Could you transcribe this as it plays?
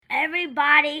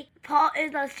everybody, Paul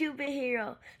is a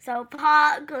superhero, so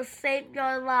Paul could save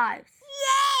your lives.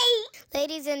 Yay!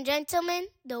 Ladies and gentlemen,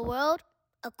 the world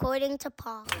according to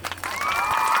Paul.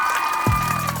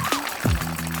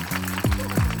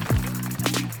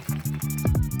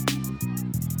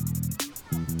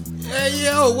 Hey,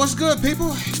 yo, what's good,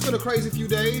 people? It's been a crazy few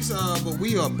days, but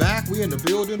we are back. We in the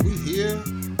building. We here.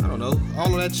 I don't know.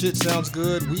 All of that shit sounds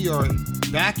good. We are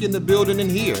back in the building and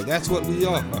here. That's what we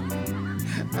are.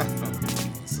 I don't know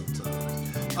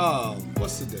sometimes.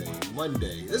 What's today?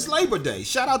 Monday. It's Labor Day.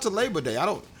 Shout out to Labor Day. I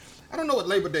don't know what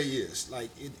Labor Day is. Like,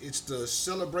 it's the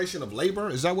celebration of labor.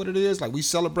 Is that what it is? Like, we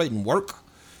celebrating work?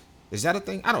 Is that a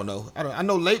thing? I don't know. I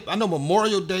know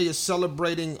Memorial Day is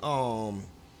celebrating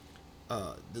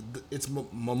it's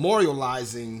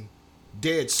memorializing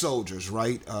dead soldiers,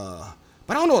 right? But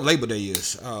I don't know what Labor Day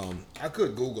is. I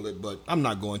could Google it, but I'm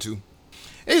not going to.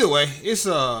 Either way, it's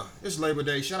Labor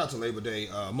Day. Shout out to Labor Day.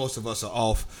 Most of us are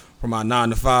off from our 9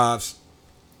 to 5s.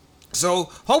 So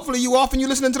hopefully you off and you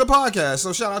listening to the podcast.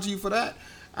 So shout out to you for that.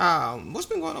 What's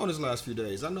been going on this last few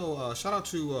days? I know, shout out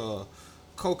to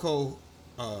Coco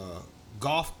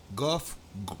Gruff,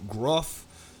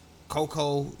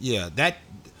 Coco. Yeah, that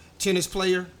tennis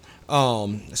player.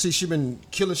 See, she been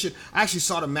killing shit. I actually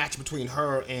saw the match between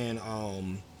her and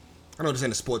I know this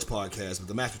ain't a sports podcast, but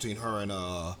the match between her and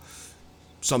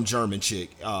some German chick.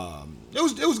 It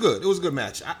was good. It was a good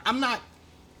match.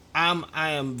 I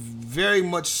am very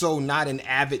much so not an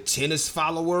avid tennis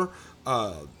follower.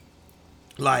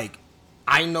 Like,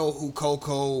 I know who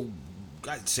Coco.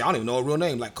 See, I don't even know her real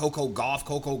name. Like Coco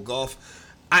Gauff.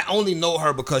 I only know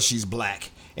her because she's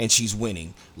black and she's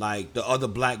winning. Like the other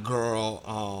black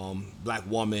girl, black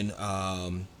woman.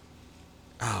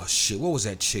 Oh shit, what was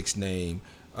that chick's name?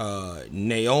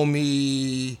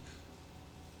 Naomi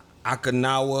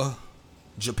Okinawa,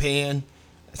 Japan.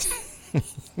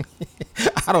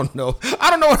 I don't know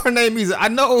what her name is. I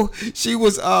know she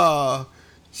was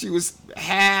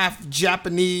half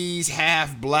Japanese,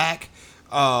 half black.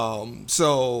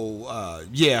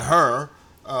 Yeah, her.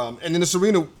 And then the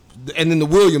Serena, and then the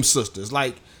Williams sisters.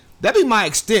 Like, that'd be my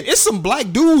extent. It's some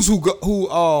black dudes who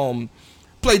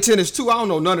play tennis too. I don't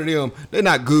know none of them. They're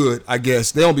not good, I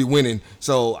guess. They don't be winning,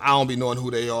 so I don't be knowing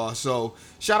who they are. So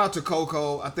shout out to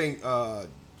Coco. I think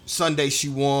Sunday she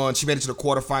won. She made it to the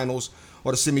quarterfinals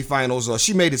or the semifinals, or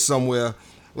she made it somewhere.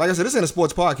 Like I said, this ain't a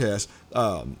sports podcast,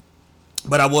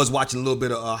 but I was watching a little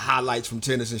bit of highlights from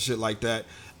tennis and shit like that.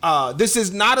 This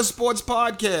is not a sports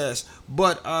podcast,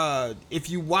 but if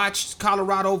you watched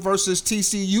Colorado versus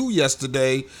TCU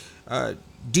yesterday,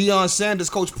 Deion Sanders,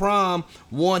 Coach Prime,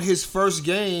 won his first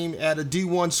game at a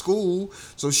D1 school.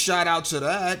 So shout out to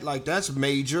that. Like, that's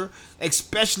major,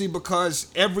 especially because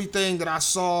everything that I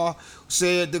saw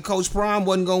said that Coach Prime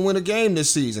wasn't going to win a game this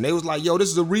season. They was like, yo, this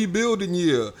is a rebuilding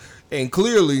year. And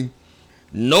clearly,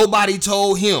 nobody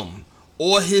told him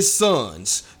or his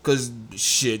sons, because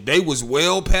shit, they was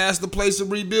well past the place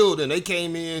of rebuilding. They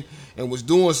came in and was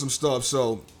doing some stuff.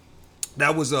 So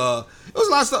that was it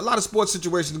was a lot of sports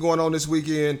situations going on this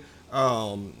weekend.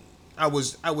 I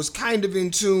was kind of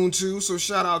in tune too, so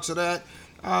shout out to that.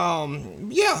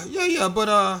 Yeah. But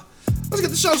let's get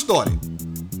the show started.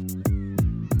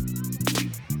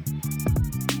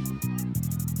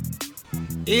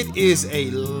 It is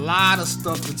a lot of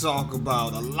stuff to talk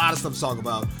about.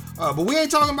 But we ain't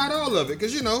talking about all of it,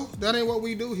 because, you know, that ain't what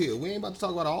we do here. We ain't about to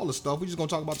talk about all the stuff. We just going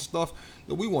to talk about the stuff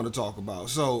that we want to talk about.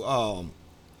 So,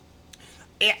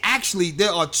 actually,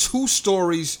 there are two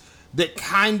stories that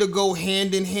kind of go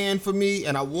hand in hand for me,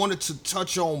 and I wanted to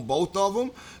touch on both of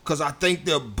them, because I think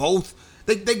they're both,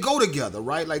 they go together,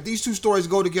 right? Like, these two stories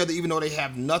go together even though they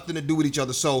have nothing to do with each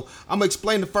other. So I'm going to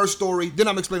explain the first story, then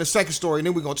I'm going to explain the second story, and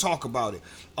then we're going to talk about it.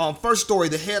 First story,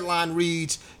 the headline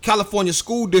reads, California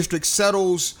school district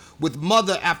settles with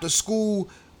mother after school,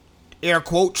 air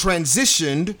quote,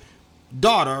 transitioned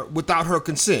daughter without her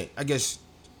consent. I guess,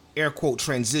 air quote,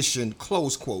 transition,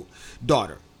 close quote,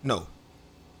 daughter. No.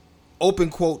 Open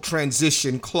quote,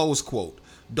 transition, close quote,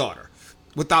 daughter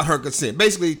without her consent.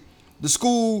 Basically, the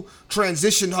school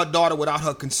transitioned her daughter without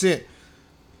her consent.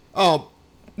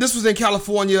 This was in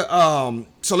California.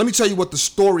 So let me tell you what the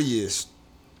story is.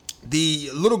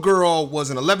 The little girl was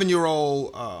an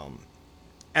 11-year-old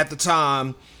at the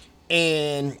time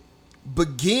and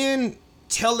began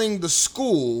telling the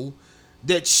school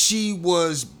that she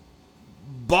was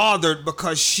bothered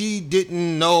because she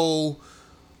didn't know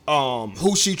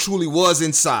who she truly was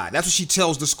inside. That's what she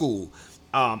tells the school.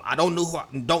 I don't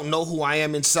know who I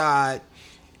am inside.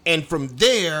 And from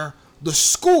there, the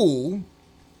school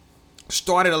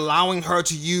started allowing her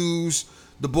to use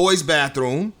the boys'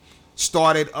 bathroom,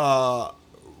 started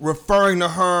referring to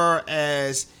her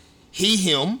as he,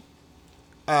 him,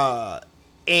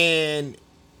 and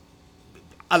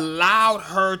allowed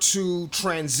her to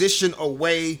transition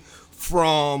away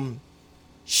from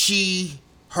she,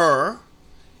 her,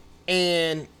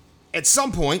 and at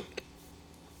some point,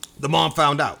 the mom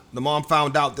found out. The mom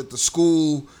found out that the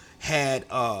school had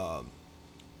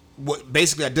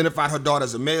basically identified her daughter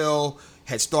as a male,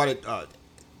 had started,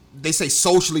 they say,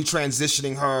 socially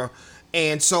transitioning her,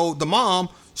 and so the mom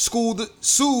sued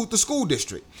the school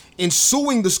district. In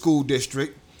suing the school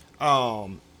district,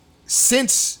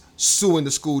 since suing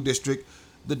the school district,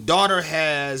 the daughter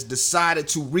has decided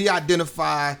to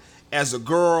re-identify as a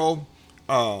girl.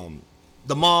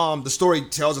 The story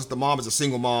tells us the mom is a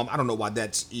single mom. I don't know why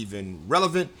that's even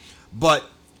relevant, but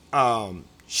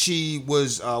she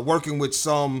was working with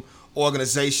some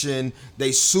organization.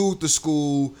 They sued the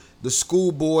school. The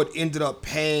school board ended up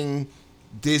paying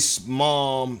this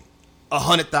mom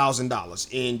 $100,000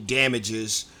 in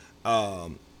damages.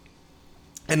 And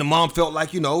the mom felt like,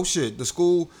 shit, the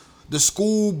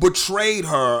school betrayed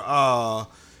her.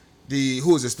 The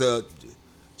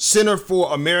Center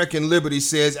for American Liberty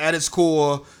says at its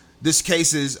core, this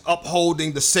case is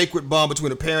upholding the sacred bond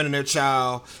between a parent and their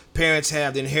child. Parents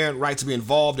have the inherent right to be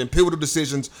involved in pivotal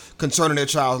decisions concerning their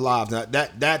child's lives. Now,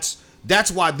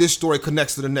 that's why this story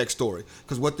connects to the next story.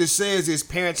 Because what this says is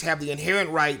parents have the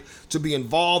inherent right to be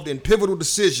involved in pivotal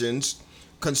decisions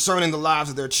concerning the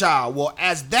lives of their child. Well,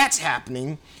 as that's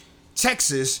happening,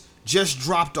 Texas just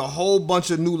dropped a whole bunch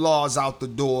of new laws out the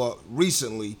door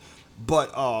recently.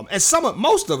 But, and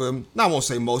most of them, I won't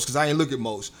say most because I ain't look at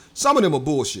most. Some of them are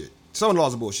bullshit. Some of the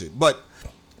laws are bullshit. But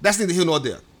that's neither here nor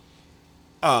there.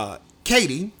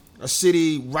 Katy, a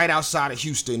city right outside of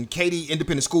Houston, Katy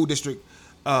Independent School District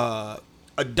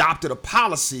adopted a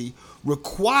policy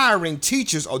requiring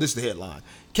teachers, this is the headline.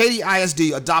 Katy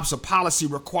ISD adopts a policy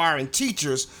requiring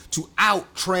teachers to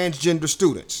out transgender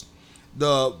students.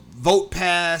 The vote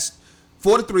passed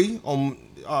 4-3 on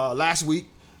last week.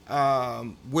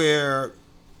 Where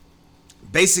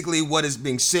basically what is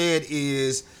being said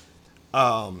is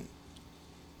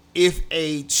if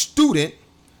a student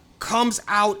comes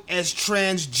out as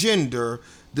transgender,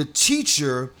 the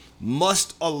teacher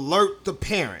must alert the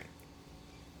parent.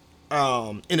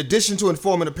 In addition to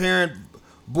informing the parent,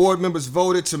 board members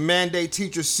voted to mandate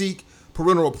teachers seek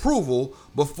parental approval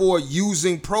before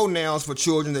using pronouns for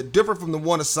children that differ from the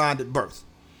one assigned at birth.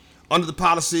 Under the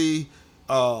policy,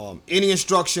 any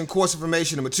instruction, course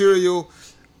information, and material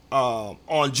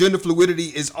on gender fluidity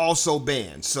is also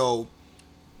banned. So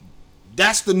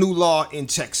that's the new law in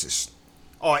Texas,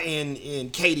 or in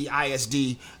Katy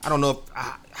ISD. I don't know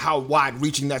how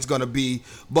wide-reaching that's going to be,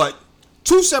 but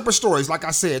two separate stories. Like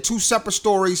I said, two separate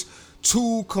stories,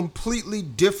 two completely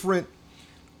different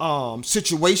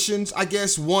situations. I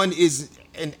guess one is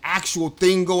an actual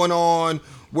thing going on,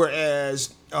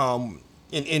 whereas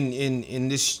in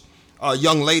this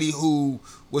young lady who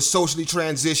was socially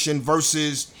transitioned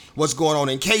versus what's going on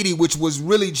in Katy, which was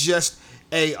really just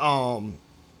a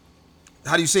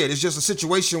how do you say it? It's just a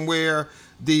situation where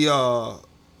the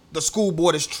school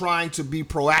board is trying to be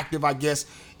proactive, I guess,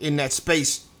 in that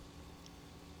space.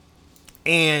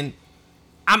 And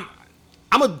I'm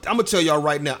gonna tell y'all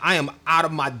right now, I am out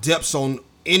of my depths on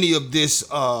any of this,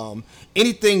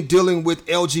 anything dealing with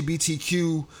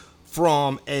LGBTQ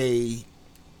from a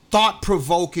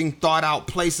thought-provoking, thought-out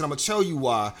place, and I'm gonna tell you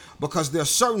why. Because there are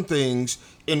certain things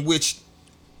in which,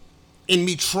 in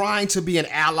me trying to be an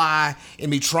ally, in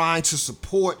me trying to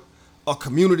support a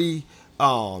community,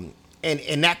 and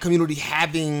that community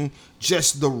having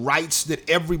just the rights that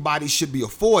everybody should be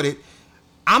afforded,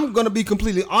 I'm gonna be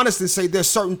completely honest and say there's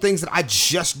certain things that I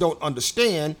just don't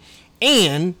understand,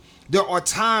 and there are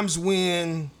times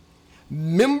when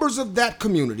members of that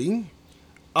community,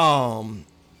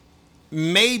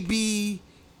 may be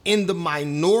in the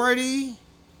minority,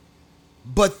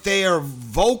 but they're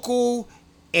vocal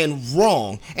and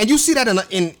wrong. And you see that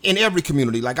in every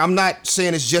community. Like, I'm not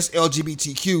saying it's just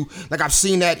LGBTQ. Like, I've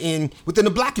seen that within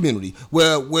the black community,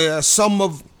 where some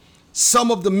of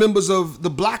the members of the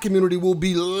black community will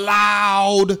be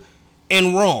loud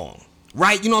and wrong,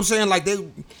 right? You know what I'm saying? Like,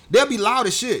 they'll be loud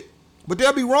as shit, but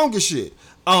they'll be wrong as shit.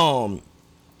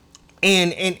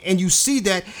 And you see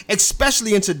that,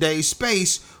 especially in today's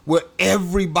space where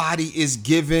everybody is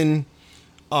given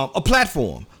a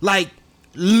platform. Like,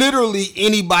 literally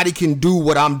anybody can do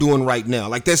what I'm doing right now.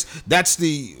 Like, that's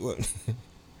the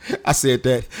I said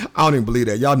that. I don't even believe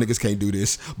that. Y'all niggas can't do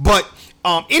this. But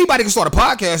anybody can start a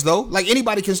podcast, though. Like,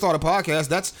 anybody can start a podcast.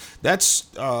 That's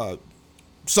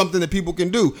something that people can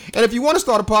do. And if you want to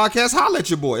start a podcast, holla at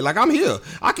your boy. Like, I'm here.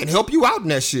 I can help you out in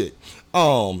that shit.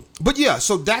 But yeah,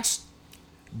 so that's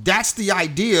the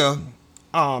idea.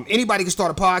 Anybody can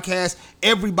start a podcast.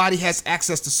 Everybody has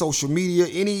access to social media.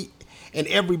 And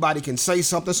everybody can say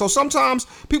something. So sometimes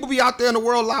people be out there in the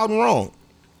world loud and wrong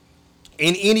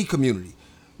in any community.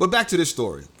 But back to this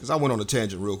story, because I went on a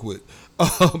tangent real quick.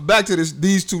 Back to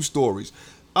these two stories.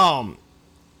 The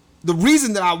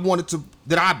reason that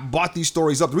I brought these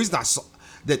stories up, the reason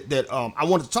I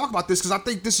wanted to talk about this, because I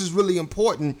think this is really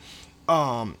important.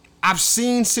 I've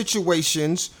seen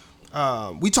situations.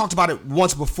 We talked about it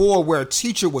once before, where a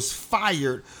teacher was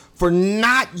fired for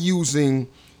not using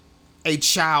a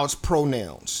child's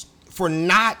pronouns, for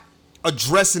not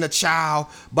addressing a child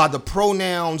by the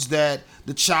pronouns that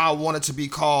the child wanted to be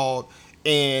called,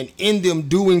 and in them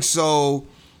doing so,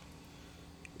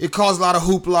 it caused a lot of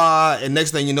hoopla, and next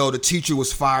thing you know, the teacher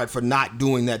was fired for not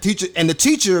doing that. The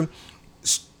teacher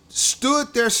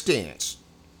stood their stance,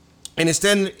 and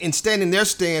in standing their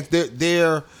stance,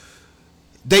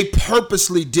 they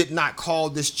purposely did not call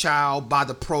this child by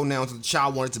the pronouns that the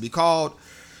child wanted to be called.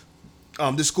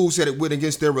 The school said it went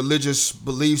against their religious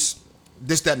beliefs,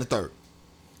 this, that, and the third.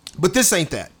 But this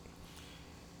ain't that.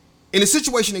 In a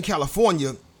situation in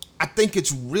California, I think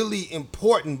it's really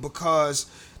important because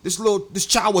this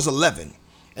child was 11.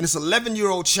 And this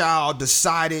 11-year-old child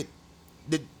decided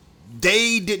that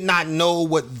they did not know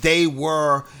what they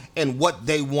were and what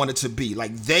they wanted to be.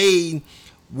 Like, they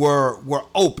were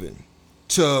open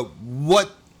to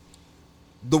what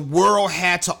the world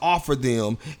had to offer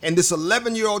them, and this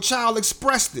 11-year-old child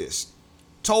expressed this,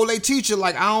 told a teacher,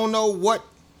 like, I don't know what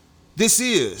this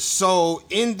is. So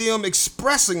in them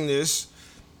expressing this,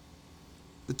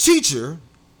 the teacher,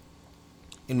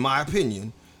 in my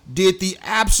opinion, did the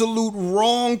absolute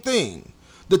wrong thing.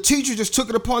 The teacher just took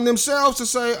it upon themselves to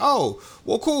say, oh,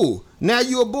 well, cool, now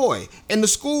you're a boy. And the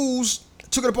schools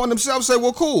took it upon themselves to say,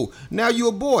 well, cool, now you're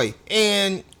a boy.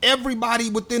 And everybody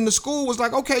within the school was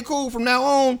like, okay, cool, from now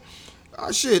on,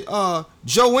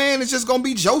 Joanne is just gonna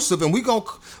be Joseph, and we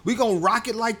gonna rock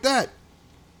it like that,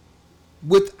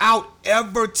 without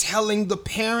ever telling the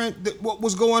parent that what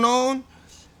was going on.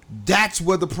 That's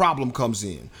where the problem comes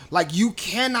in. Like, you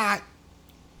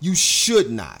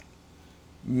should not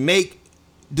make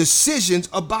decisions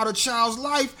about a child's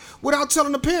life without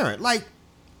telling the parent. Like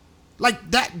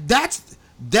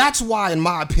that's why, in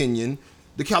my opinion,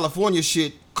 the California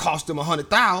shit cost them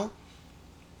 $100,000.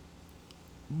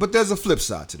 But there's a flip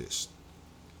side to this.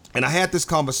 And I had this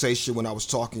conversation when I was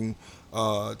talking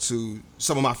to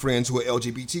some of my friends who are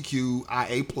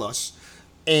LGBTQIA+,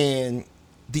 and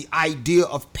the idea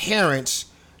of parents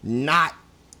not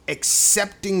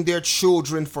accepting their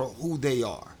children for who they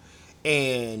are,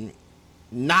 and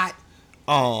not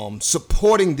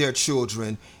supporting their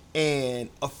children and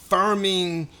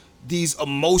affirming these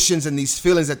emotions and these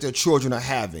feelings that their children are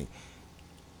having.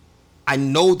 I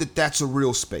know that that's a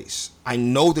real space. I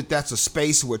know that that's a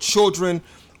space where children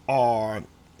are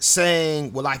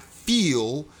saying, well, I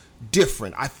feel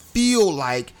different. I feel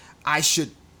like I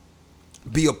should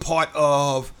be a part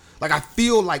of, like, I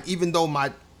feel like even though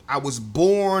I was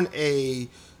born an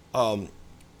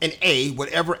A,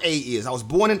 whatever A is, I was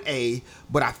born an A,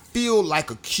 but I feel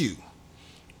like a Q.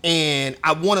 And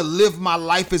I want to live my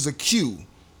life as a Q.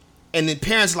 And then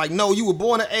parents are like, no, you were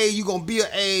born an A, you're going to be an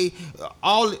A.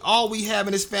 All we have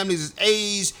in this family is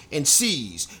A's and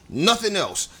C's, nothing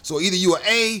else. So either you an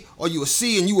A or you a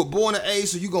C, and you were born an A,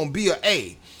 so you're going to be an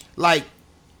A. Like,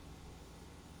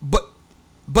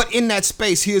 but in that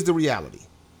space, here's the reality.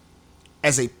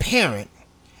 As a parent,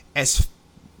 as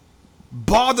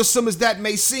bothersome as that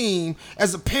may seem,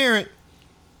 as a parent,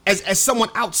 as someone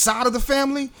outside of the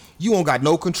family, you don't got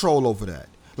no control over that.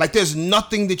 Like, there's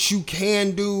nothing that you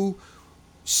can do,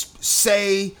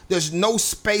 say. There's no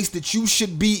space that you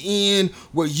should be in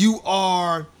where you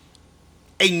are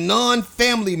a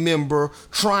non-family member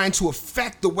trying to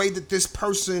affect the way that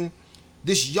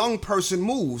this young person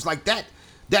moves. Like, that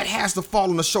has to fall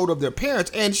on the shoulder of their parents.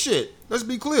 And shit, let's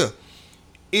be clear.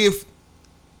 If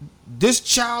this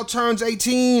child turns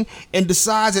 18 and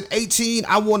decides at 18,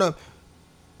 I want to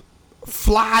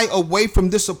fly away from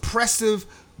this oppressive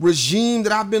regime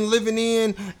that I've been living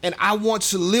in, and I want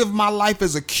to live my life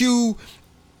as a Q,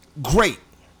 great.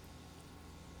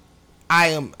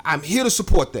 I'm here to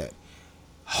support that.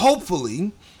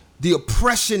 Hopefully, the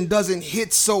oppression doesn't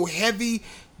hit so heavy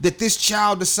that this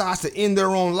child decides to end their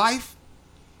own life.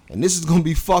 And this is going to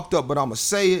be fucked up, but I'm going to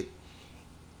say it.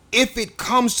 If it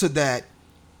comes to that,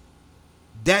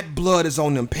 that blood is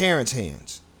on them parents'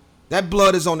 hands. That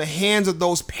blood is on the hands of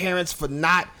those parents for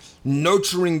not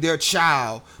nurturing their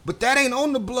child. But that ain't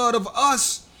on the blood of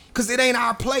us, because it ain't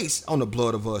our place. On the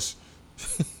blood of us.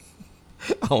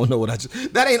 I don't know what I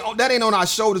just. That ain't on our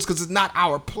shoulders because it's not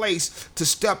our place to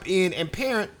step in and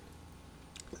parent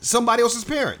somebody else's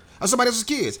parent or somebody else's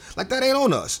kids. Like that ain't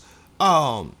on us.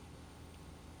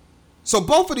 So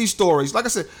both of these stories, like I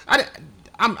said,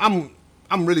 I'm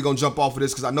really gonna jump off of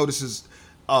this because I know this is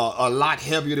a lot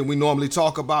heavier than we normally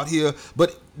talk about here.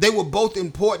 But they were both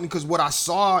important because what I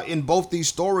saw in both these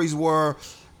stories were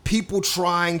people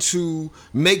trying to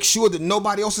make sure that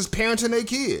nobody else is parenting their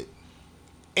kid.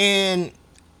 And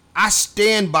I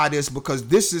stand by this because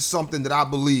this is something that I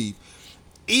believe.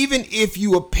 Even if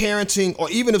you are parenting, or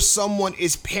even if someone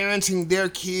is parenting their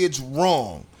kids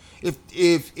wrong,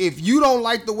 if you don't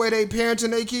like the way they parenting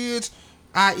their kids,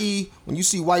 i.e. when you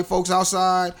see white folks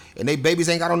outside and they babies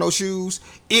ain't got on no shoes,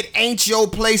 it ain't your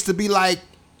place to be like,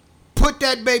 put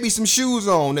that baby some shoes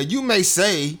on. Now you may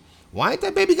say, why ain't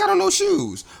that baby got on no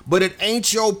shoes? But it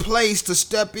ain't your place to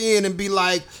step in and be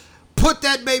like, put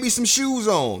that baby some shoes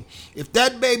on. If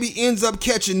that baby ends up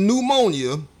catching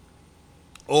pneumonia,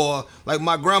 or like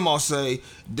my grandma say,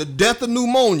 the death of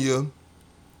pneumonia,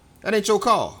 that ain't your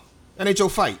call. That ain't your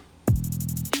fight.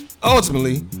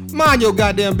 Ultimately, mind your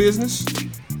goddamn business.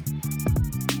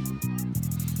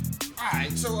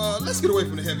 Alright, so let's get away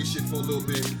from the heavy shit for a little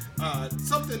bit.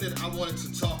 Something that I wanted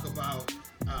to talk about.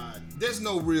 There's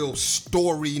no real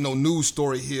story, no news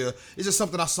story here. It's just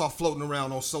something I saw floating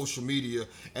around on social media,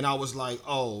 and I was like,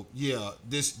 oh yeah,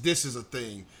 this is a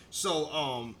thing.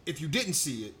 So if you didn't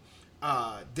see it,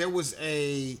 there was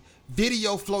a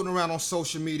video floating around on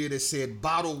social media that said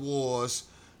Bottle Wars,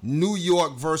 New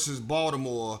York versus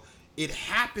Baltimore. It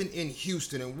happened in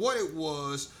Houston, and what it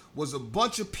was a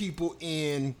bunch of people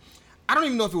in, I don't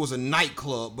even know if it was a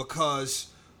nightclub because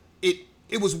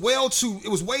it was way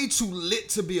too lit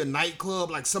to be a nightclub.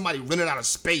 Like somebody rented out a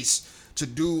space to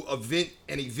do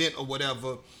an event or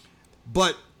whatever.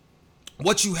 But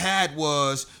what you had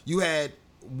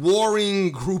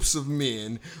warring groups of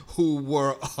men who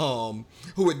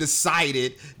had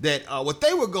decided that what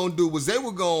they were gonna do was they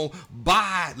were gonna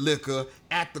buy liquor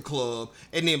at the club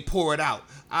and then pour it out.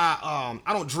 I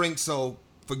don't drink, so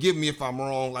forgive me if I'm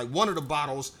wrong. Like one of the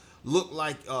bottles looked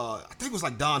like I think it was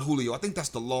like Don Julio. I think that's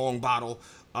the long bottle.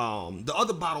 The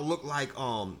other bottle looked like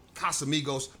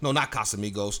Casamigos. No, not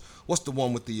Casamigos. What's the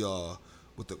one with the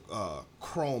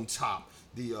chrome top?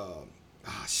 The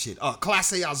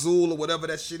Clase Azul or whatever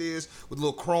that shit is, with a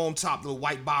little chrome top, little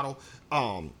white bottle.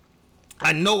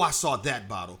 I know I saw that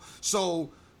bottle. So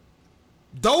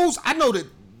those, I know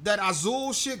that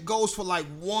Azul shit goes for like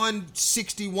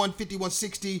 $160, $150,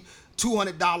 $160,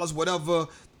 $200, whatever,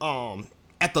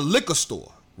 at the liquor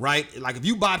store, right? Like if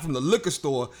you buy it from the liquor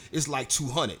store, it's like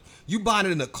 $200. You buy it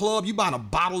in the club, you buying a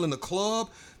bottle in the club,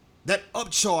 that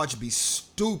upcharge be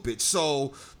stupid. So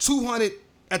 $200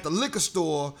 at the liquor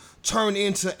store turn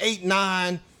into $8, $9,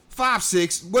 $5,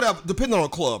 $6, whatever, depending on the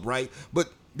club, right?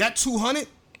 But that $200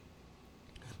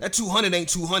 ain't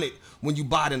 $200 when you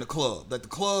buy it in the club. Like the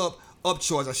club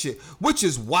upcharge that shit, which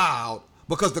is wild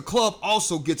because the club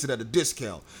also gets it at a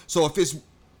discount. So if it's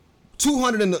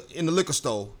 $200 in the liquor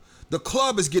store, the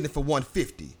club is getting it for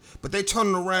 $150, but they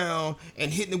turning around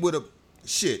and hitting it with a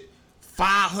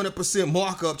 500%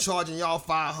 markup, charging y'all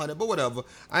 $500. But whatever.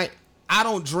 I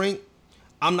don't drink.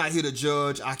 I'm not here to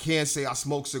judge. I can say I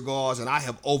smoke cigars and I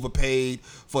have overpaid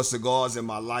for cigars in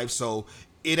my life, so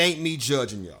it ain't me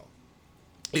judging y'all.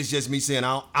 It's just me saying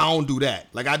I don't do that.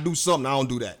 Like I do something, I don't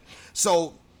do that.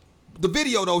 So the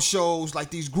video though shows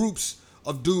like these groups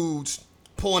of dudes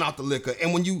pouring out the liquor,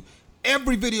 and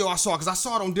every video I saw, because I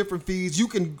saw it on different feeds, you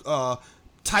can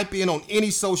type in on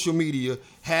any social media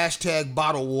hashtag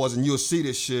Bottle Wars and you'll see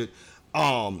this shit.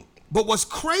 But what's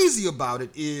crazy about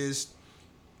it is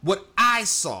what I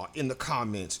saw in the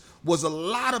comments was a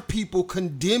lot of people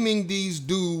condemning these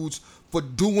dudes for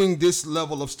doing this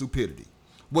level of stupidity,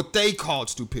 what they called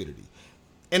stupidity.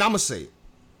 And I'm going to say it.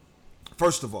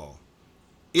 First of all,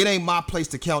 it ain't my place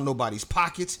to count nobody's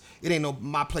pockets. It ain't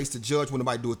my place to judge what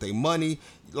nobody do with their money.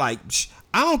 Like,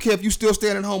 I don't care if you still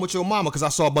staying at home with your mama, because I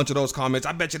saw a bunch of those comments.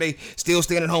 I bet you they still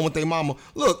staying at home with their mama.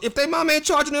 Look, if their mama ain't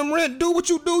charging them rent, do what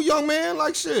you do, young man.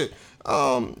 Like, shit.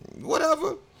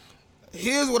 Whatever.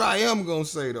 Here's what I am going to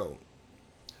say, though.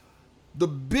 The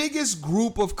biggest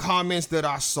group of comments that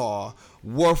I saw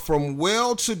were from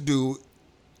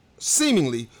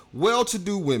seemingly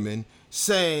well-to-do women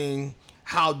saying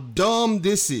how dumb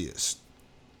this is.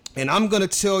 And I'm going to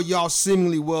tell y'all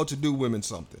seemingly well-to-do women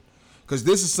something, because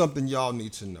this is something y'all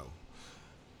need to know.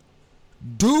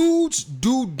 Dudes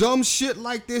do dumb shit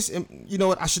like this, and you know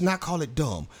what? I should not call it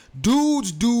dumb.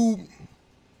 Dudes do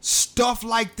stuff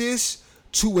like this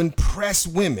to impress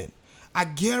women. I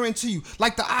guarantee you.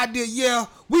 Like the idea, yeah,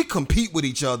 we compete with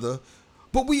each other,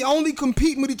 But we only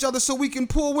competing with each other so we can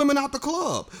pull women out the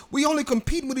club. We only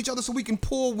competing with each other so we can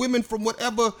pull women from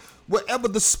wherever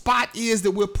the spot is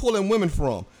that we're pulling women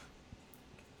from.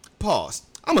 Pause.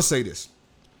 I'm gonna say this.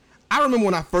 I remember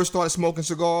when I first started smoking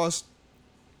cigars,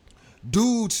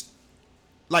 dudes,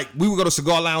 like, we would go to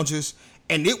cigar lounges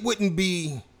and it wouldn't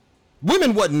be,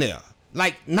 women wasn't there.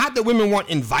 Like, not that women weren't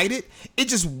invited, it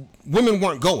just, women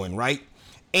weren't going, right?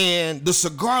 And the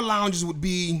cigar lounges would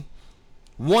be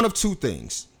one of two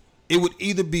things. It would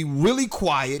either be really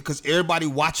quiet because everybody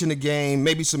watching the game,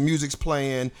 maybe some music's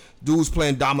playing, dudes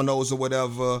playing dominoes or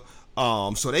whatever,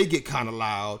 so they get kind of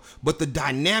loud. But the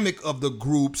dynamic of the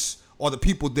groups or the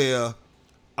people there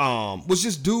was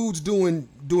just dudes doing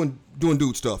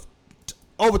dude stuff,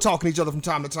 over talking to each other from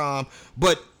time to time.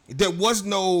 But there was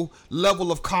no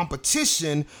level of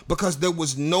competition because there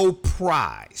was no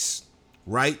prize,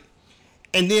 right?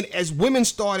 And then as women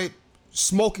started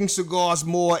smoking cigars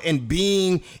more and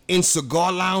being in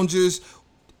cigar lounges,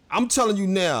 I'm telling you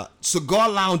now, cigar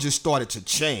lounges started to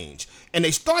change. And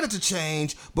they started to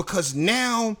change because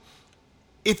now,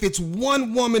 if it's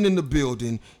one woman in the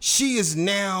building, she is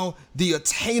now the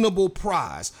attainable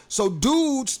prize. So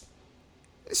dudes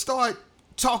start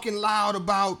talking loud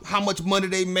about how much money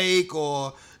they make,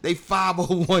 or they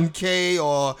 501k,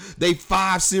 or they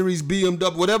 5 Series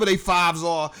BMW, whatever they 5s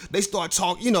are. They start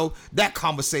talking, that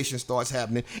conversation starts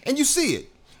happening. And you see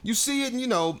it.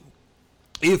 And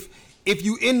if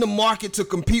you in the market to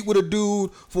compete with a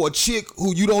dude for a chick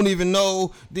who you don't even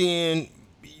know, then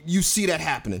you see that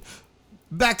happening.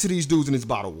 Back to these dudes in these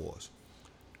bottle wars.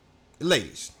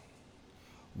 Ladies,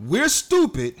 we're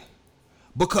stupid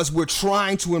because we're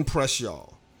trying to impress y'all.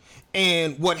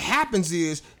 And what happens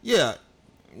is,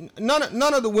 none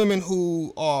of the women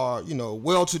who are,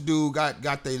 well-to-do,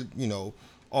 got they,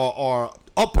 are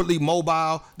upwardly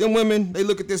mobile, them women, they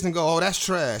look at this and go, oh, that's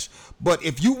trash. But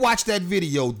if you watch that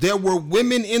video, there were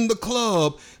women in the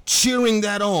club cheering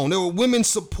that on. There were women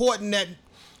supporting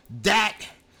that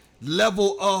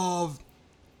level of,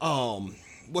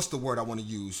 what's the word I want to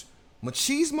use?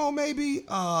 Machismo, maybe?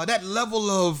 That level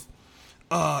of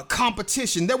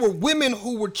competition. There were women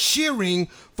who were cheering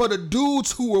for the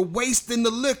dudes who were wasting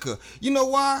the liquor. You know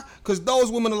why? Because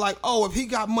those women are like, oh, if he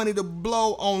got money to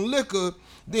blow on liquor,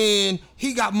 then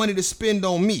he got money to spend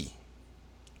on me.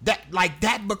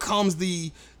 That becomes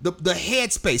the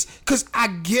headspace. Because I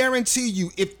guarantee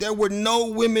you, if there were no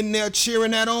women there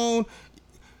cheering that on,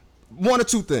 one or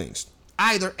two things.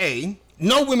 Either A,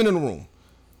 no women in the room.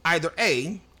 Either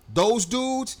A, those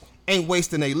dudes ain't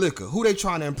wasting their liquor. Who they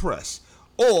trying to impress?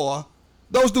 Or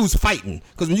those dudes fighting.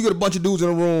 Because when you get a bunch of dudes in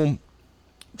a room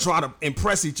trying to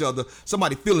impress each other,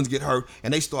 somebody's feelings get hurt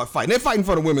and they start fighting. They're fighting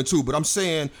for the women too, but I'm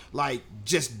saying, like,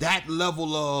 just that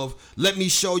level of, let me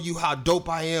show you how dope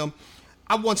I am.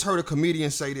 I once heard a comedian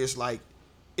say this, like,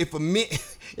 if a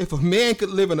man could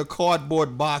live in a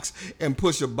cardboard box and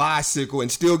push a bicycle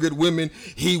and still get women,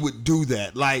 he would do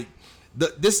that. Like,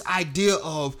 this idea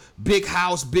of big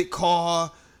house, big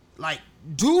car, like,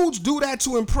 dudes do that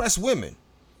to impress women.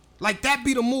 Like, that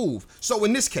be the move. So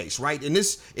in this case, right, in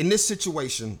this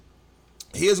situation,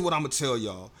 here's what I'm gonna tell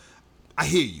y'all. I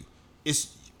hear you.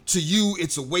 To you,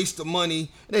 it's a waste of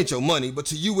money. It ain't your money, but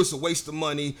to you, it's a waste of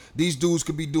money. These dudes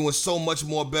could be doing so much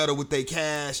more better with their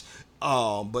cash.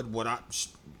 But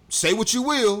say what you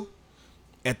will,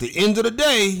 at the end of the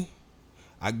day,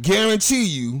 I guarantee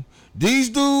you, these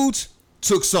dudes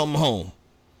took something home.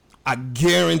 I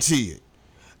guarantee it.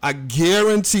 I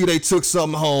guarantee they took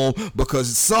something home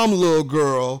because some little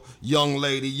girl, young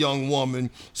lady, young woman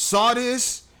saw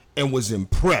this and was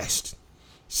impressed.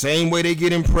 Same way they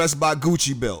get impressed by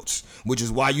Gucci belts, which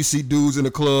is why you see dudes in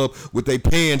the club with their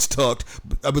pants tucked,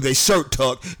 with their shirt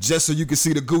tucked, just so you can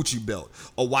see the Gucci belt.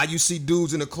 Or why you see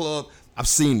dudes in the club, I've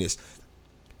seen this,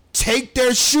 take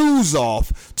their shoes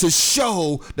off to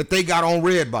show that they got on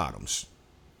red bottoms.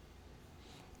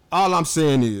 All I'm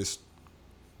saying is,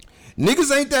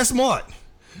 niggas ain't that smart.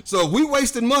 So if we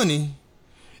wasting money,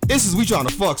 this is we trying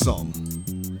to fuck something.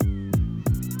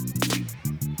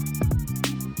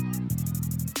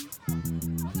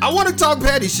 I want to talk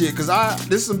petty shit because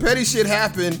this is some petty shit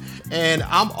happened and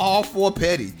I'm all for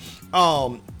petty.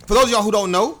 For those of y'all who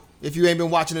don't know, if you ain't been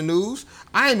watching the news,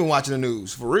 I ain't been watching the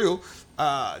news for real.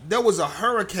 There was a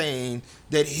hurricane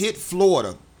that hit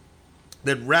Florida,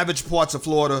 that ravaged parts of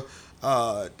Florida.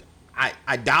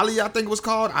 Idalia, I think it was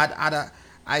called.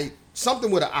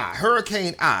 Something with an I.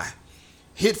 Hurricane I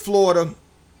hit Florida,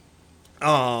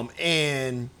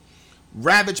 and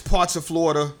ravaged parts of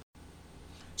Florida.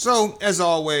 So, as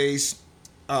always,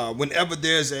 whenever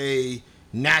there's a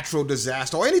natural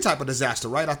disaster or any type of disaster,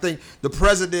 right? I think the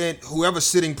president, whoever's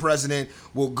sitting president,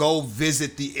 will go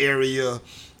visit the area.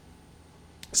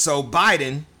 So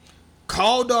Biden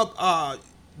called up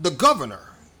the governor,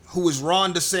 who is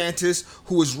Ron DeSantis,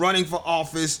 who is running for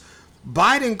office.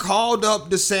 Biden called up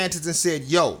DeSantis and said,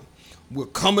 yo, we're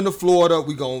coming to Florida.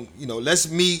 We're going to, let's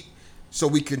meet so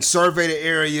we can survey the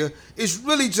area. It's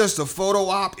really just a photo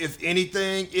op, if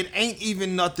anything. It ain't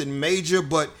even nothing major,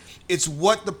 but it's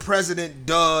what the president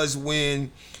does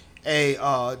when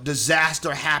a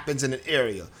disaster happens in an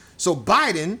area. So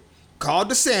Biden called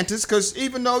DeSantis because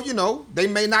even though, they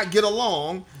may not get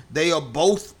along, they are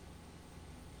both,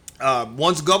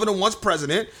 one's governor, one's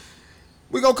president.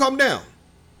 We're going to come down.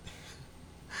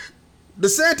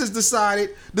 DeSantis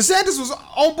was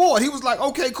on board. He was like,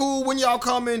 okay, cool. When y'all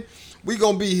coming, we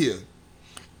going to be here.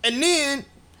 And then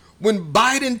when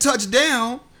Biden touched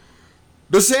down,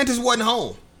 DeSantis wasn't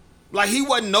home. Like, he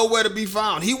wasn't nowhere to be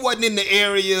found. He wasn't in the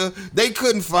area. They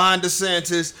couldn't find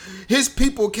DeSantis. His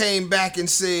people came back and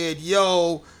said,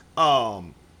 yo, I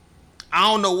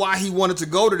don't know why he wanted to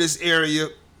go to this area.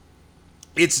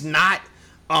 It's not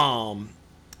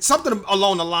something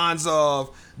along the lines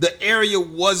of the area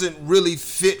wasn't really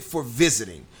fit for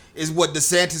visiting, is what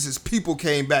DeSantis' people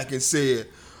came back and said.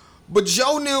 But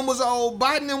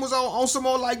Biden was on some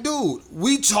more like, dude,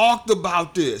 we talked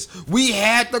about this. We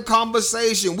had the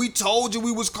conversation. We told you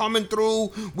we was coming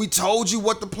through. We told you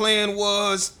what the plan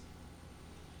was.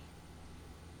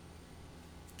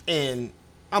 And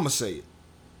I'm going to say it.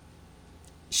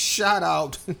 Shout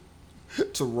out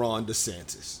to Ron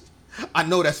DeSantis. I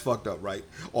know that's fucked up, right?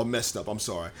 Or messed up. I'm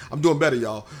sorry. I'm doing better,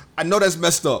 y'all. I know that's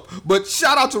messed up. But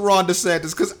shout out to Ron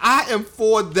DeSantis, because I am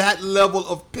for that level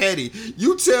of petty.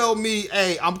 You tell me,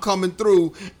 hey, I'm coming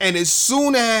through, and as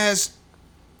soon as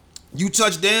you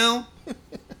touch down,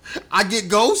 I get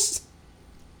ghosts.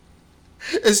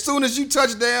 As soon as you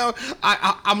touch down,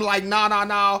 I'm like,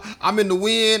 nah. I'm in the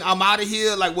wind. I'm out of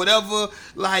here. Like, whatever.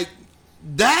 Like,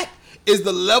 that is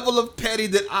the level of petty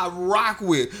that I rock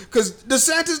with. Because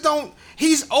DeSantis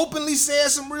he's openly said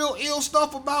some real ill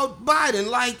stuff about Biden.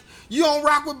 Like, you don't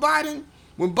rock with Biden?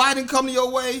 When Biden come to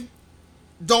your way,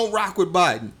 don't rock with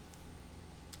Biden.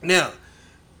 Now,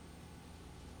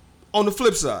 on the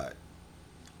flip side,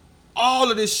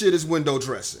 all of this shit is window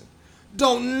dressing.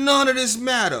 Don't none of this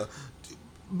matter.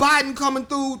 Biden coming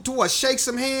through to what? Shake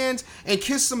some hands and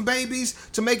kiss some babies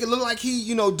to make it look like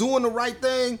he, doing the right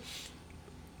thing.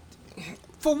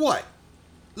 For what?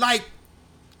 Like,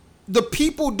 the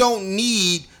people don't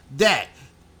need that.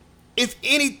 If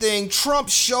anything, Trump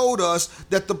showed us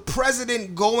that the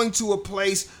president going to a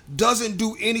place doesn't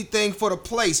do anything for the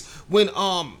place. When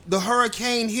the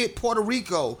hurricane hit Puerto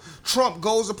Rico, Trump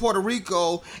goes to Puerto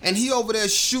Rico and he over there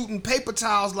shooting paper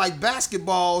towels like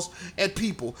basketballs at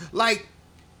people. Like,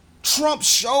 Trump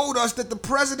showed us that the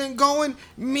president going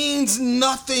means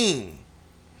nothing.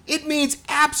 It means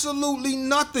absolutely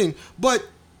nothing. But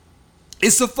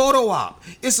it's a photo op.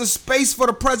 It's a space for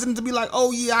the president to be like,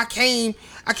 oh yeah, I came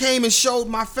and showed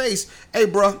my face. Hey,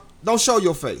 bro, don't show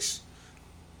your face.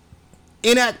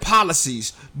 Enact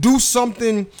policies. Do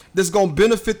something that's gonna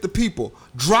benefit the people.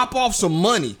 Drop off some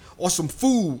money or some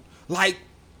food. Like,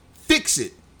 fix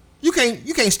it. You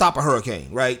can't stop a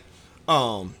hurricane, right?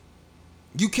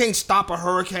 You can't stop a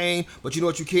hurricane, but you know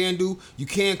what you can do? You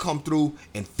can come through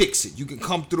and fix it. You can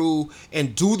come through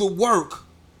and do the work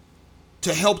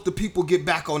to help the people get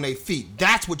back on their feet.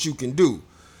 That's what you can do.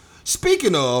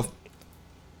 Speaking of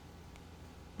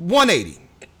 180,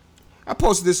 I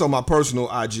posted this on my personal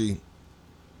IG.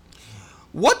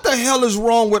 What the hell is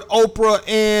wrong with Oprah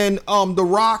and The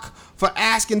Rock for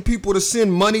asking people to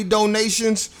send money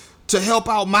donations to help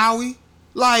out Maui?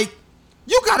 Like,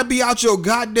 you gotta be out your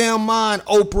goddamn mind,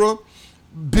 Oprah,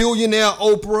 billionaire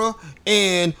Oprah,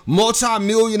 and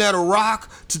multi-millionaire The Rock,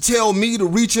 to tell me to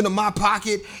reach into my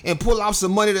pocket and pull out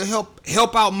some money to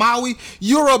help out Maui.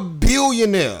 You're a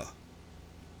billionaire.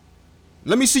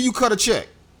 Let me see you cut a check.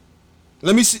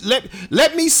 Let me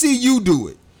see you do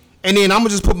it. And then I'm gonna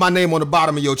just put my name on the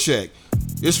bottom of your check.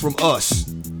 It's from us.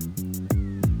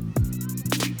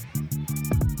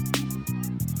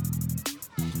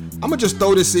 I'm gonna just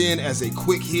throw this in as a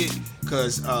quick hit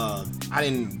because I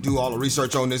didn't do all the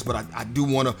research on this, but I do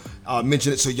want to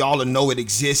mention it so y'all will know it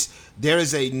exists. There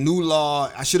is a new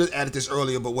law. I should have added this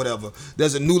earlier, but whatever.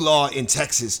 There's a new law in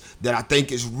Texas that I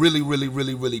think is really, really,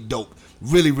 really, really dope.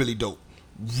 Really, really dope.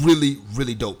 Really,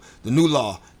 really dope. The new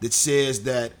law that says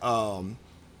that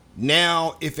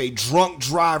now if a drunk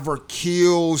driver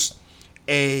kills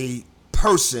a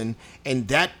person and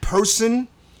that person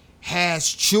has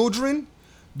children,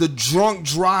 the drunk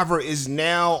driver is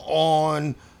now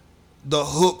on the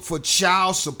hook for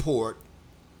child support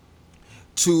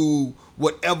to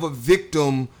whatever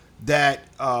victim that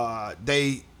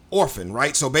they orphan,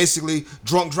 right? So basically,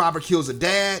 drunk driver kills a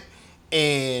dad,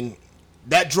 and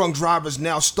that drunk driver is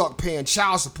now stuck paying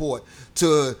child support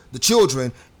to the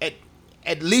children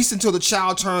at least until the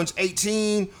child turns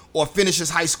 18 or finishes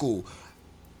high school.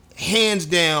 Hands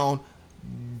down,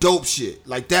 dope shit.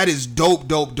 Like, that is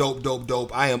dope.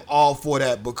 I am all for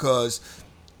that, because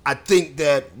I think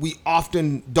that we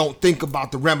often don't think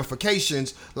about the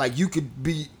ramifications. Like, you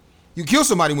kill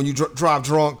somebody when you drive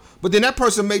drunk, but then that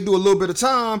person may do a little bit of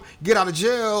time, get out of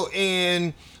jail,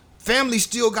 and family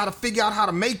still got to figure out how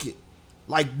to make it.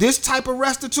 Like, this type of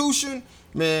restitution,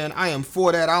 man, I am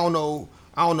for that. I don't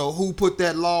know who put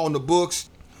that law on the books.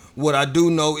 What I do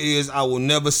know is I will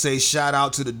never say shout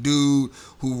out to the dude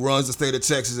who runs the state of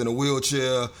Texas in a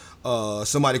wheelchair.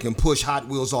 Somebody can push Hot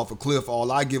Wheels off a cliff.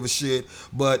 All I give a shit.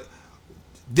 But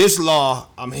this law,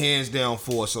 I'm hands down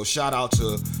for. So shout out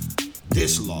to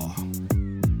this law.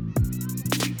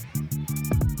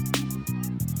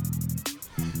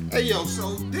 Hey, yo,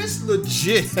 so this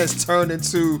legit has turned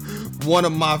into one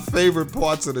of my favorite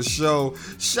parts of the show.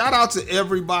 Shout out to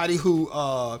everybody who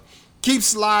keeps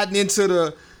sliding into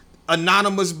the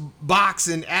anonymous box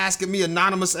and asking me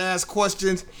anonymous ass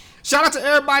questions. Shout out to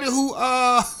everybody who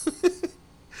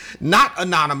not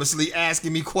anonymously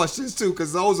asking me questions too,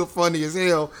 because those are funny as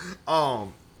hell.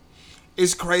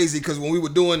 It's crazy because when we were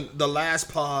doing the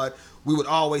last pod, we would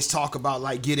always talk about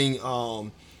like getting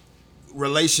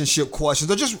relationship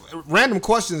questions or just random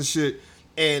questions and shit.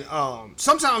 And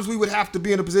sometimes we would have to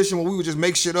be in a position where we would just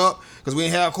make shit up because we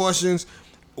didn't have questions.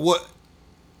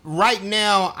 Right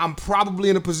now, I'm probably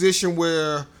in a position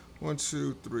where 1,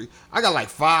 2, 3. I got like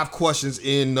 5 questions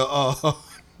in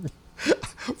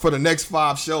for the next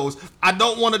 5 shows. I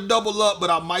don't want to double up,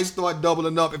 but I might start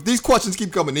doubling up. If these questions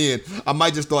keep coming in, I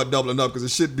might just start doubling up because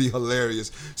it should be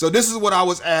hilarious. So this is what I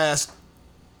was asked.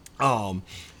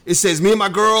 It says, me and my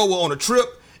girl were on a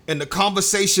trip and the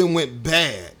conversation went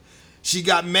bad. She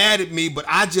got mad at me, but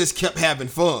I just kept having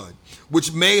fun,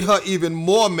 which made her even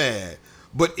more mad.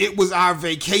 But it was our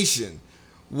vacation.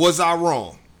 Was I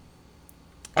wrong?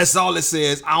 That's all it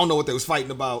says. I don't know what they was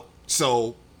fighting about.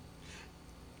 So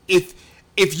if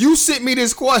you sent me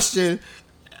this question,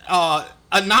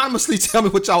 anonymously tell me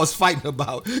what y'all was fighting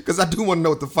about, because I do want to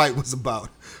know what the fight was about.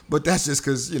 But that's just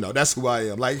because, that's who I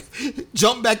am. Like,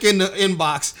 jump back in the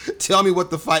inbox, tell me what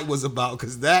the fight was about,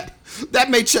 because that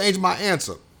may change my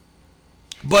answer.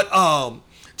 But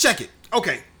check it.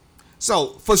 Okay. So,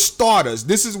 for starters,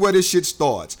 this is where this shit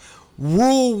starts.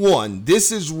 Rule 1.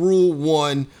 This is rule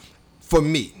 1 for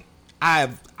me. I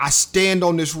stand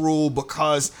on this rule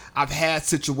because I've had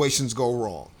situations go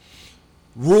wrong.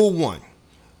 Rule 1.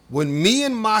 When me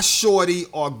and my shorty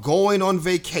are going on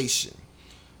vacation,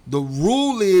 the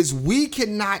rule is we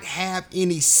cannot have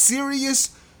any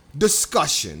serious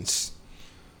discussions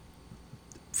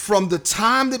from the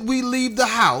time that we leave the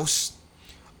house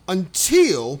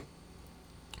until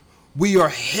we are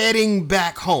heading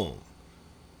back home.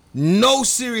 No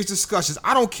serious discussions.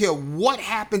 I don't care what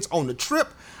happens on the trip.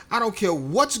 I don't care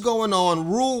what's going on.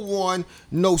 Rule 1,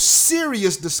 no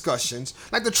serious discussions.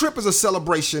 Like, the trip is a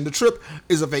celebration. The trip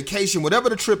is a vacation. Whatever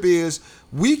the trip is,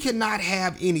 we cannot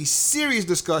have any serious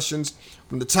discussions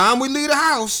from the time we leave the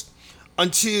house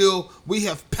until we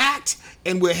have packed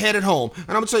and we're headed home. And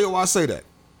I'm going to tell you why I say that.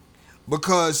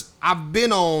 Because I've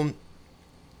been on...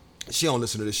 She don't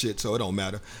listen to this shit, so it don't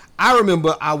matter. I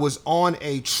remember I was on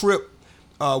a trip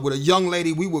with a young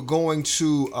lady. We were going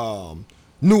to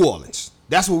New Orleans.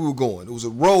 That's where we were going. It was a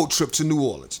road trip to New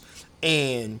Orleans.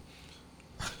 And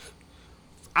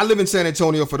I live in San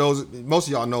Antonio. For those, most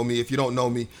of y'all know me. If you don't know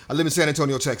me, I live in San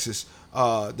Antonio, Texas.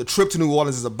 The trip to New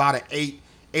Orleans is about an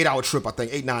 8-hour trip, I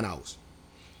think, 8-9 hours.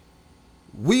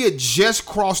 We had just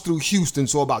crossed through Houston,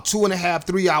 so about 2.5,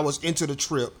 3 hours into the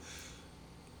trip.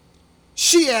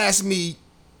 She asked me,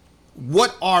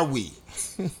 what are we?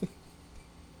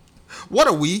 What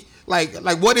are we? Like,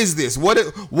 what is this? What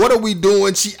are we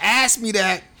doing? She asked me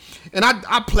that, and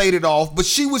I played it off, but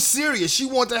she was serious. She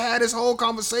wanted to have this whole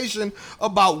conversation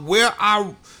about where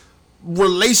our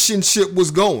relationship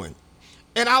was going.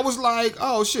 And I was like,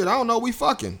 oh shit, I don't know, we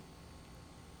fucking.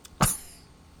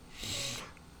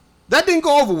 That didn't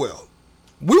go over well.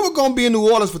 We were going to be in New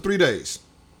Orleans for 3 days.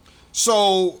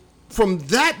 So from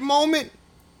that moment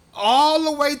all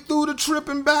the way through the trip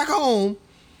and back home,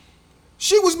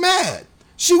 she was mad.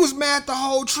 She was mad the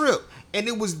whole trip. And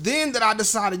it was then that I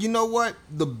decided, you know what?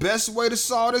 The best way to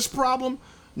solve this problem,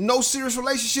 no serious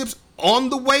relationships on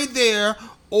the way there,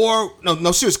 or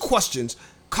no serious questions.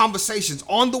 conversations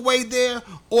on the way there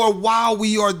or while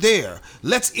we are there.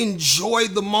 Let's enjoy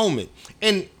the moment.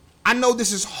 And I know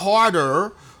this is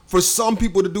harder for some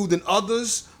people to do than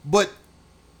others, but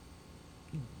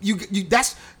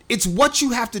it's what you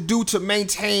have to do to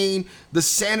maintain the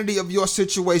sanity of your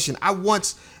situation. I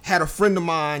once had a friend of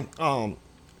mine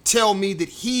tell me that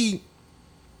him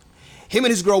and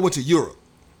his girl went to Europe.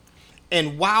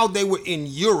 And while they were in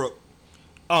Europe,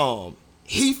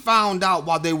 he found out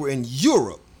while they were in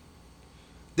Europe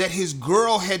that his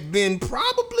girl had been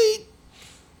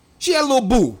she had a little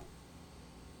boo.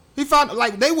 He found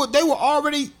like they were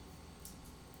already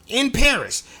in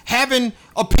Paris having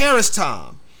a Paris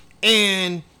time,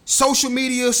 and social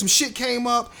media, some shit came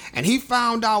up, and he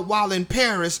found out while in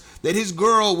Paris that his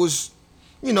girl was,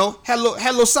 had a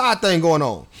little side thing going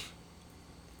on.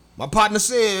 My partner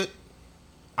said,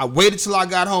 I waited till I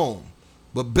got home.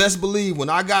 But best believe when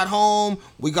I got home,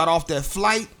 we got off that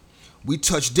flight, we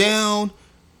touched down,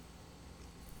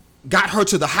 got her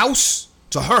to her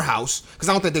house, because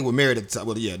I don't think they were married at the time.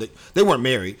 Well, yeah, they weren't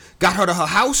married. Got her to her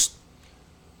house.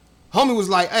 Homie was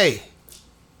like, hey,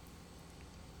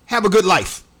 have a good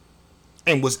life.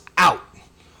 And was out.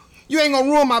 You ain't gonna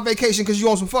ruin my vacation because you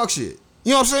on some fuck shit.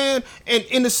 You know what I'm saying? And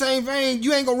in the same vein,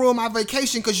 you ain't gonna ruin my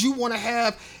vacation because you want to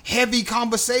have heavy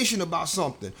conversation about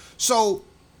something. So,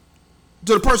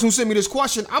 to the person who sent me this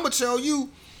question, I'm gonna tell you,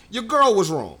 your girl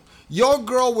was wrong. Your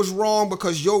girl was wrong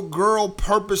because your girl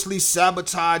purposely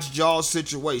sabotaged y'all's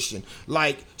situation.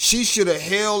 Like, she should have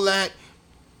held that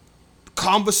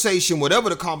conversation, whatever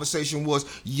the conversation was,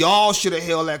 y'all should have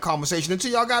held that conversation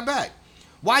until y'all got back.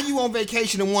 Why you on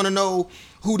vacation and want to know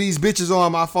who these bitches are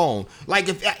on my phone? Like,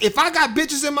 if I got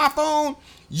bitches in my phone,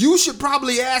 you should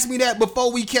probably ask me that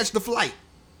before we catch the flight.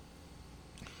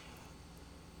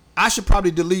 I should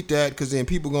probably delete that because then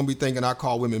people going to be thinking I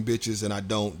call women bitches and I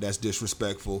don't. That's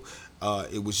disrespectful.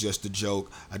 It was just a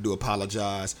joke. I do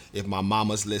apologize. If my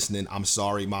mama's listening, I'm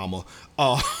sorry, mama.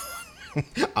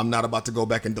 I'm not about to go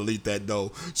back and delete that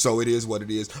though. So it is what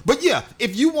it is. But yeah,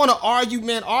 if you want to argue,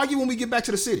 man, argue when we get back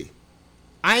to the city.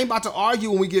 I ain't about to argue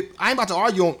with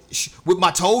my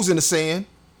toes in the sand.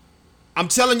 I'm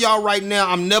telling y'all right now,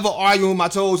 I'm never arguing with my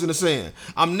toes in the sand.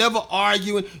 I'm never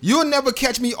arguing. You'll never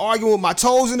catch me arguing with my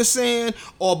toes in the sand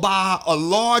or by a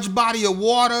large body of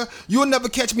water. You'll never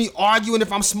catch me arguing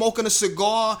if I'm smoking a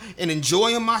cigar and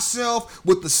enjoying myself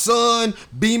with the sun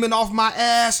beaming off my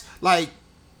ass. Like,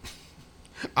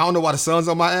 I don't know why the sun's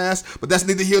on my ass, but that's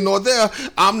neither here nor there.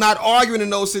 I'm not arguing in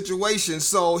those situations.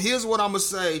 So here's what I'm going to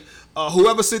say.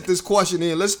 Whoever sent this question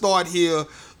in, let's start here.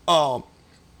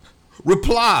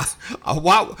 Reply.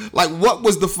 What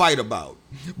was the fight about?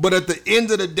 But at the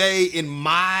end of the day, in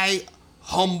my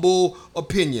humble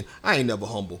opinion, I ain't never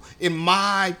humble. In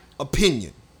my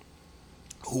opinion,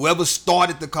 whoever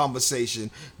started the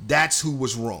conversation, that's who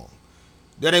was wrong.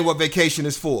 That ain't what vacation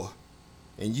is for.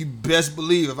 And you best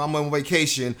believe if I'm on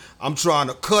vacation, I'm trying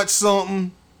to cut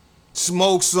something,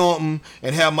 smoke something,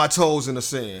 and have my toes in the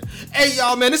sand. Hey,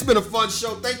 y'all, man, it's been a fun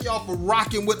show. Thank y'all for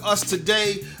rocking with us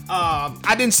today.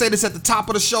 I didn't say this at the top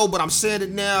of the show, but I'm saying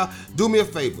it now. Do me a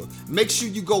favor. Make sure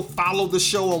you go follow the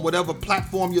show on whatever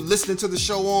platform you're listening to the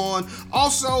show on.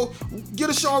 Also, get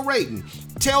a show rating.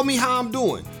 Tell me how I'm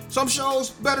doing. Some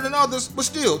shows better than others, but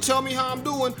still, tell me how I'm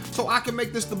doing so I can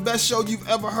make this the best show you've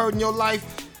ever heard in your life.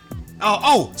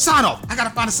 Sign off. I gotta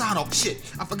find a sign off. Shit,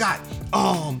 I forgot.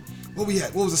 Where we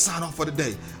at? What was the sign off for the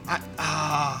day?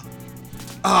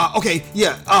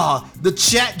 The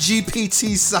Chat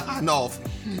GPT sign off.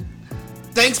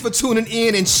 Thanks for tuning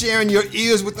in and sharing your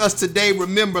ears with us today.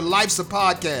 Remember, life's a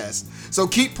podcast. So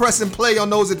keep pressing play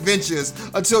on those adventures.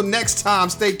 Until next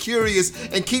time, stay curious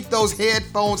and keep those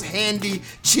headphones handy.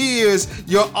 Cheers,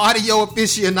 your audio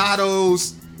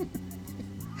aficionados.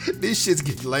 These shits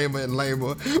get lamer and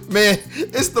lamer. Man,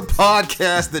 it's the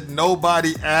podcast that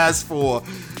nobody asked for.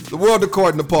 The world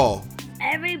according to Paul.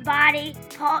 Everybody,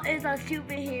 Paul is a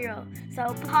superhero.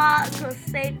 So Paul could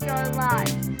save your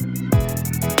life.